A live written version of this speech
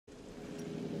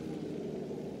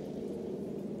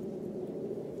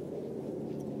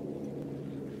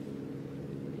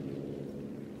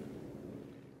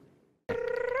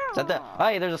Is that the...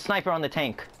 Hey, there's a sniper on the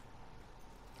tank.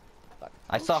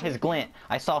 I saw his glint.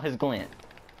 I saw his glint.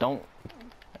 Don't...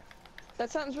 That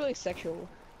sounds really sexual.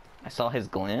 I saw his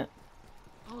glint.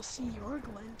 I'll see your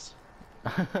glint.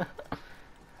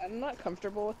 I'm not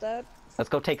comfortable with that. Let's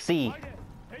go take C.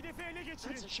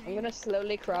 That's a shame. I'm gonna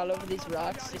slowly crawl over these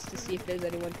rocks just to see if there's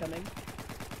anyone coming.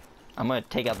 I'm gonna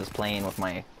take out this plane with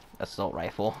my assault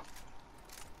rifle.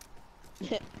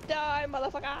 Die,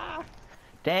 motherfucker!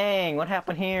 Dang, what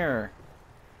happened here?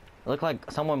 It looked like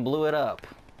someone blew it up.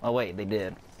 Oh wait, they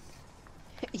did.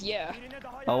 Yeah.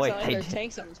 Oh wait, It's not like they there's did.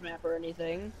 tanks on this map or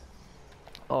anything.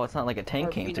 Oh, it's not like a tank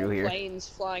Or, came you through know, here. planes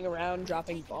flying around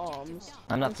dropping bombs.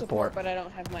 I'm not support. but I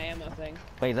don't have my ammo thing.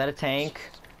 Wait, is that a tank?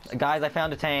 Guys, I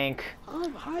found a tank. Oh,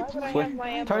 hi, Why would I player. have my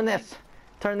ammo Turn thing? this!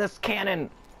 Turn this cannon!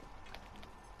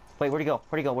 Wait, where'd he go?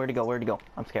 Where'd he go? Where'd he go? Where'd he go?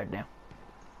 I'm scared now.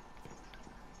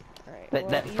 Alright, That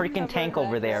well, you freaking have tank a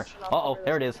over there. rifle, and I'll Uh-oh, cover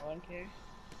there it this is. one,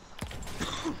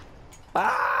 okay?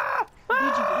 Ah! Did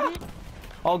Ah! you get it?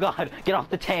 Oh god, get off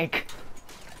the tank!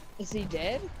 Is he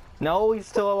dead? No, he's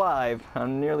still alive.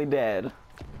 I'm nearly dead.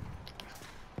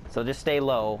 So just stay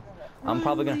low. I'm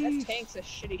probably gonna... That tank's a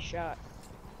shitty shot.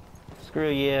 Screw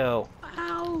you.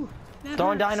 Ow! That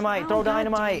Throwing hurts. dynamite! Ow, Throw God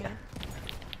dynamite! damn it.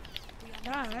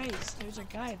 Guys, there's a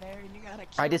guy there and you gotta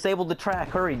kill I disabled the track.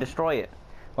 Hurry, destroy it.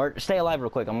 Or stay alive real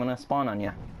quick. I'm gonna spawn on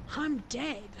you. I'm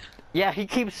dead. Yeah, he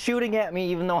keeps shooting at me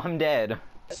even though I'm dead.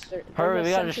 Hurry, we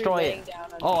gotta destroy it.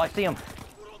 Oh, I see him.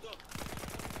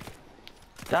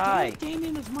 Die.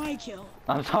 Damien is my kill.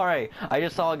 I'm sorry. I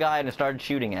just saw a guy and I started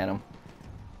shooting at him.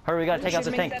 Hurry, we gotta take out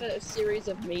the tank. Make that a series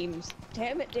of memes.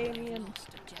 Damn it, Damien.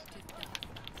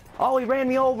 Oh, he ran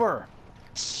me over.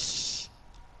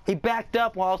 He backed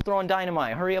up while I was throwing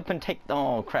dynamite. Hurry up and take...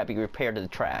 Oh, crap. He repaired the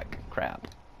track. Crap.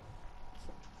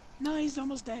 No, he's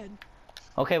almost dead.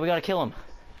 Okay, we gotta kill him.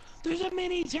 There's a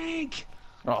mini tank.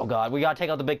 Oh, God. We gotta take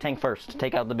out the big tank first.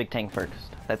 Take out the big tank first.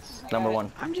 That's number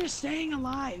one. I'm just staying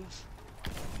alive.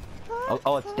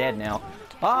 Oh, it's dead now.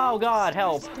 Oh, God.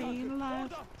 Help. Staying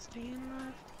alive. Staying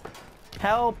alive.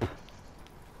 Help.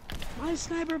 My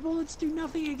sniper bullets do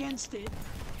nothing against it.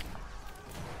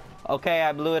 Okay,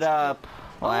 I blew it up.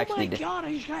 Well, oh actually, my god,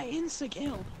 I just got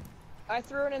insta-killed. I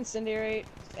threw an incendiary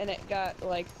and it got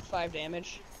like 5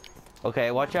 damage. okay,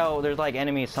 watch out. There's like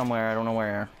enemies somewhere. I don't know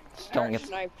where. Just don't get...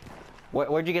 sniped.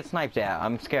 Where'd you get sniped at?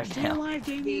 I'm scared Stay now. alive,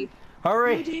 Damien. No,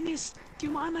 Hurry. Damien,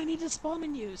 come on, I need to spawn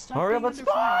in you. Stop Hurry up being and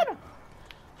under fire. spawn.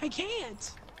 I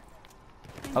can't.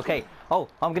 Okay. Oh,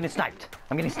 I'm getting sniped.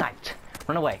 I'm getting sniped.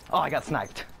 Run away. Oh, I got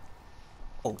sniped.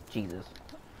 Oh, Jesus.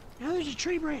 Now there's a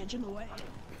tree branch in the way.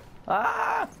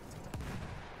 Ah!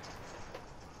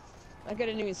 I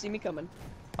couldn't even see me coming.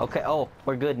 Okay, oh,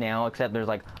 we're good now, except there's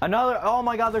like another... Oh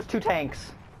my god, there's 2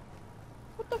 tanks.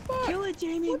 What the fuck? Kill it,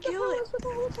 Damien, What the kill hell it. is with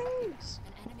all the tanks?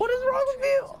 What is wrong with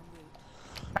you?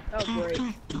 Oh,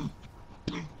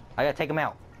 great. I gotta take him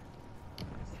out.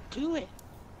 Do it.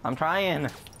 I'm trying.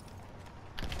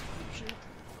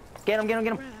 Get him, get him,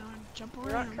 get him. Around, jump You're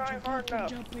not around, trying jump hard up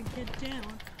and enough. jump and get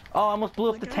down. Oh, I almost blew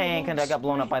up Like the I tank and I got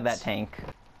blown up by that sprints.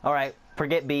 tank. Alright,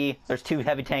 forget B. There's 2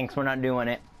 heavy tanks. We're not doing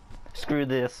it. Screw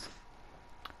this.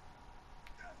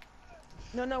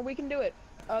 No, we can do it.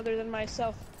 Other than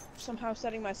myself somehow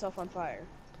setting myself on fire.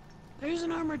 There's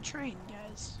an armored train,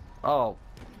 guys. Oh,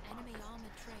 Enemy armored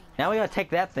train. now we gotta take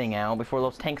that thing out before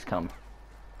those tanks come.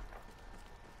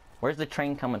 Where's the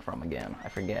train coming from again? I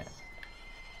forget.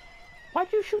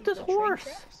 Why'd you shoot this The train horse?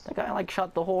 tracks? That guy like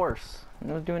shot the horse.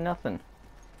 It was doing nothing.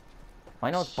 I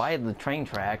know it's by the train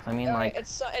tracks. I mean, Alright, like...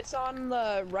 it's on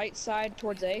the right side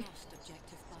towards A. Lost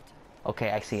objective butter. Okay,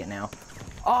 I see it now.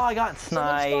 Oh, I got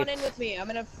Someone spawn in sniped. with me.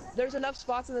 There's enough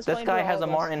spots in this This plane guy for has all a of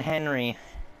us. Martin Henry.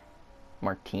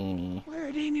 Martini.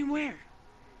 Where, Damien, where?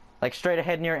 Like straight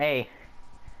ahead near A.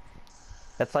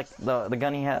 That's like the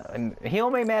gun he had. Heal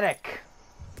me, medic!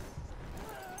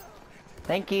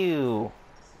 Thank you.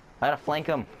 I gotta flank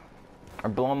him. Or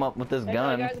blow him up with this I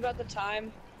tell you gun. guys about the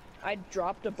time I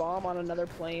dropped a bomb on another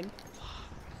plane.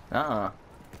 Uh-uh.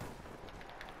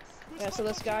 Yeah, so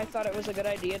this guy thought it was a good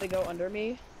idea to go under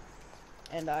me,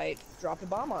 and I dropped a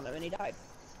bomb on him and he died.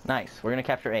 Nice. We're gonna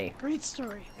capture A. Great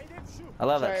story. I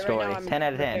love Sorry, that story. Right now I'm 10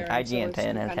 out of 10. repairing, so IGN it's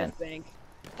 10 out of kind 10. bank.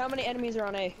 How many enemies are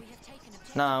on A? We have taken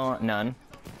objective. No, none.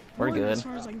 We're One, good. As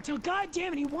far as I can tell. God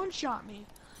damn it, he one-shot me.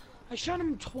 I shot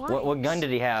him twice. What gun did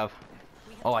he have?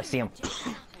 Oh, I see him.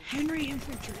 Henry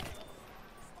Infantry.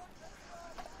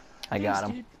 I got Thanks,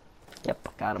 him. dude.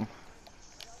 Yep, got him.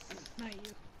 Not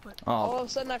you, but All Oh. of a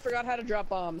sudden I forgot how to drop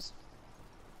bombs.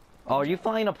 Oh, are you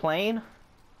flying a plane?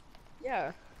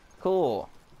 Yeah. Cool.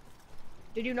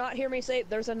 Did you not hear me say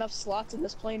there's enough slots in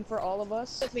this plane for all of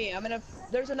us? With me,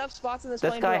 there's enough spots in this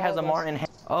This plane guy for has all a of us. Martin.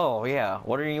 Oh yeah.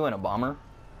 What are you in, a bomber?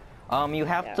 You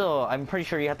have Yeah. to. I'm pretty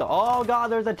sure you have to. Oh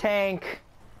god, there's a tank.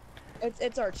 It's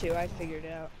R2. I figured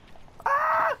it out.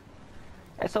 Ah!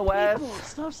 People, SOS.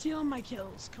 stop stealing my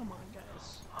kills. Come on,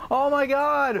 guys. Oh my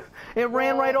god! It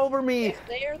ran right over me. If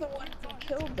they are the one who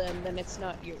killed them, then it's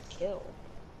not your kill.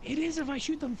 It is if I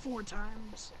shoot them 4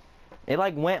 times. It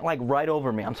like went like right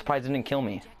over me. I'm surprised it didn't kill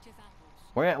me. Objective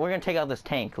apples. We're gonna take out this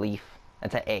tank, Leaf.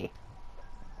 That's an A.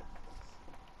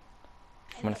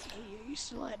 I'm gonna... Hey, are you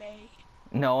still at A?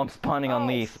 No, I'm spawning on Oh,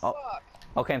 Leaf. Oh, fuck.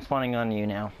 okay, I'm spawning on you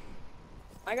now.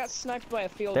 I got sniped by a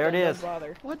field. There it gun, is. Don't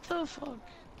bother. What the fuck?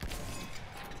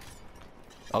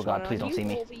 Oh god, Spawn please on don't see you,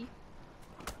 me. Wolvie.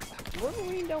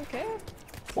 Wolverine don't care.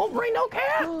 Wolverine don't care.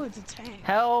 Oh, it's a tank.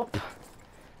 Help!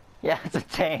 Yeah, it's a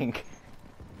tank.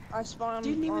 I spawned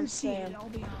Didn't even on see sand. it, I'll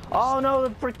be honest. Oh no,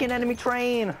 the freaking enemy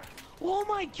train! Oh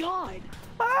my god!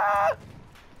 Ah!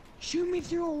 Shoot me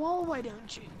through a wall, why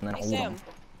don't you? And then Hey hold Sam, him.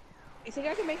 you think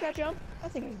I can make that jump? I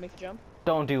think I can make the jump.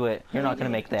 Don't do it. You're not gonna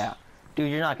make that. Dude,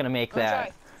 you're not gonna make I'm gonna that.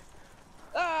 try.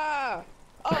 Ah!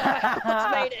 Oh, I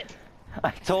almost made it.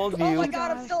 I told Oh you. my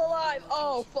god, I'm still alive.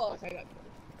 Oh fuck, I got.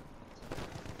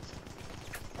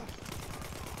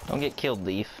 Don't get killed,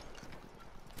 Leaf.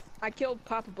 I killed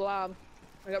Papa Blob.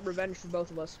 I got revenge for both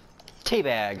of us.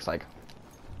 Teabags, like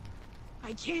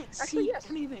I can't Actually, see yes.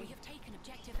 anything. We have taken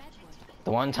objective Edward.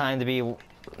 the one time to be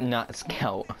not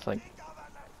scout. It's like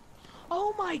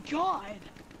Oh my god!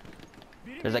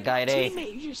 there's a guy at A.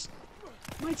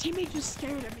 My teammate just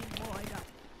stared at me while I died.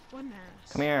 What an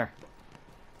ass. Come here.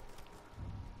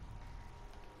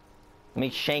 Let me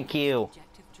shank you.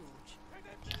 Objective George.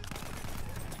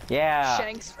 Yeah.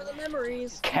 Shanks for the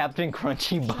memories. Captain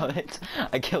Crunchy Butt.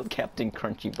 I killed Captain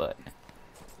Crunchy Butt.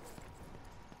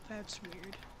 That's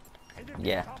weird.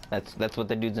 Yeah, that's what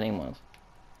the dude's name was.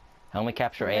 Help me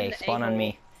capture We're in A. the Spawn on A-hole.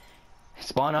 me.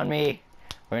 Spawn on me.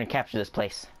 We're gonna capture this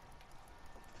place.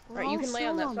 Alright, you can lay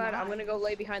on that side. I'm gonna go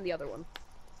lay behind the other one.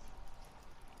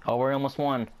 Oh, we're almost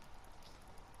won.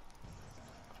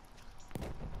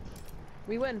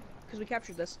 We win, because we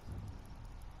captured this.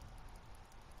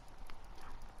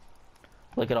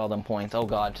 Look at all them points. Oh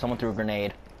god, someone threw a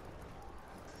grenade.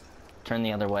 Turn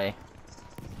the other way.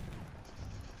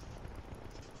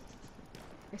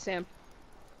 Hey Sam.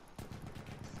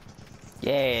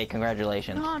 Yay,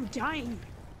 congratulations. No, I'm dying.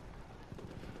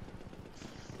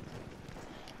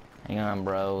 Hang on,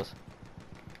 bros.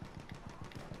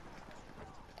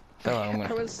 So I'm I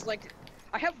gonna... was like,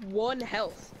 I have 1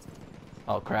 health.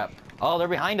 Oh crap. Oh, they're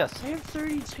behind us. I have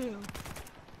 32.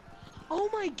 Oh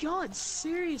my god,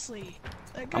 seriously.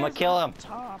 That I'ma guy's kill up him.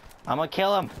 Top. I'm gonna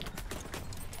kill him.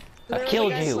 I There was a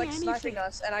killed guy, you. like Anything. sniping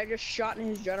us, and I just shot in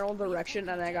his general direction,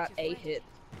 and I got a hit.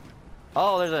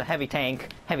 Oh, there's a heavy tank.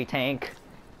 Heavy tank.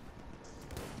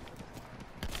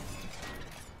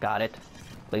 Got it.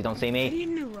 Please don't see I me. need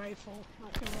a new rifle.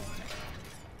 Not gonna lie.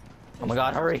 Oh my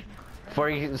god, hurry. Before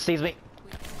he sees me.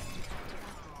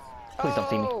 Please don't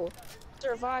see me. Oh,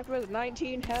 survived with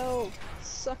 19 health.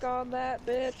 Suck on that,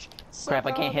 bitch. Suck Crap,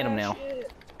 I can't on hit him that now.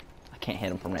 shit. I can't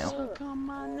hit him from now. Suck on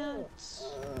my nuts.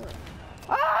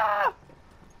 Ah!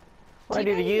 What do I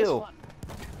do to Teabagging is you? fun.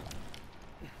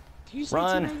 Do you say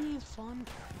Run. teabagging is fun?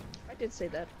 I did say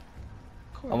that.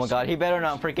 Of course. Oh my god, he better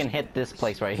not freaking hit this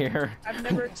place right here. I've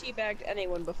never teabagged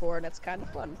anyone before, and it's kind of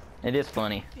fun. It is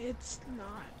funny. It's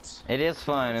not. It is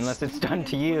fun, unless it's done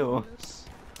to Nobody you. knows.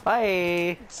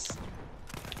 Bye! It's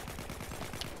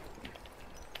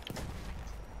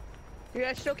Dude,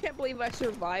 I still can't believe I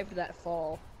survived that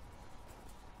fall.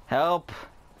 Help!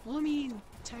 well, I mean,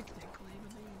 technically,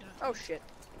 but then you die. Oh shit.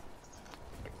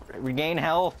 Regain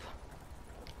health.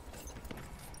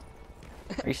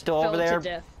 Are you still Fell over to there?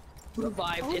 death.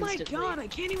 Revived Oh my instantly. god, I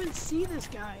can't even see this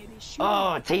guy. And he's shooting.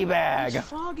 Oh, This teabag!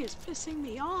 frog is pissing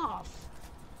me off.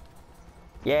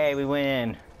 Yay, we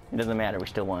win. It doesn't matter, we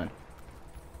still won.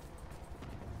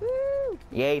 Woo!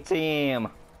 Yay, team!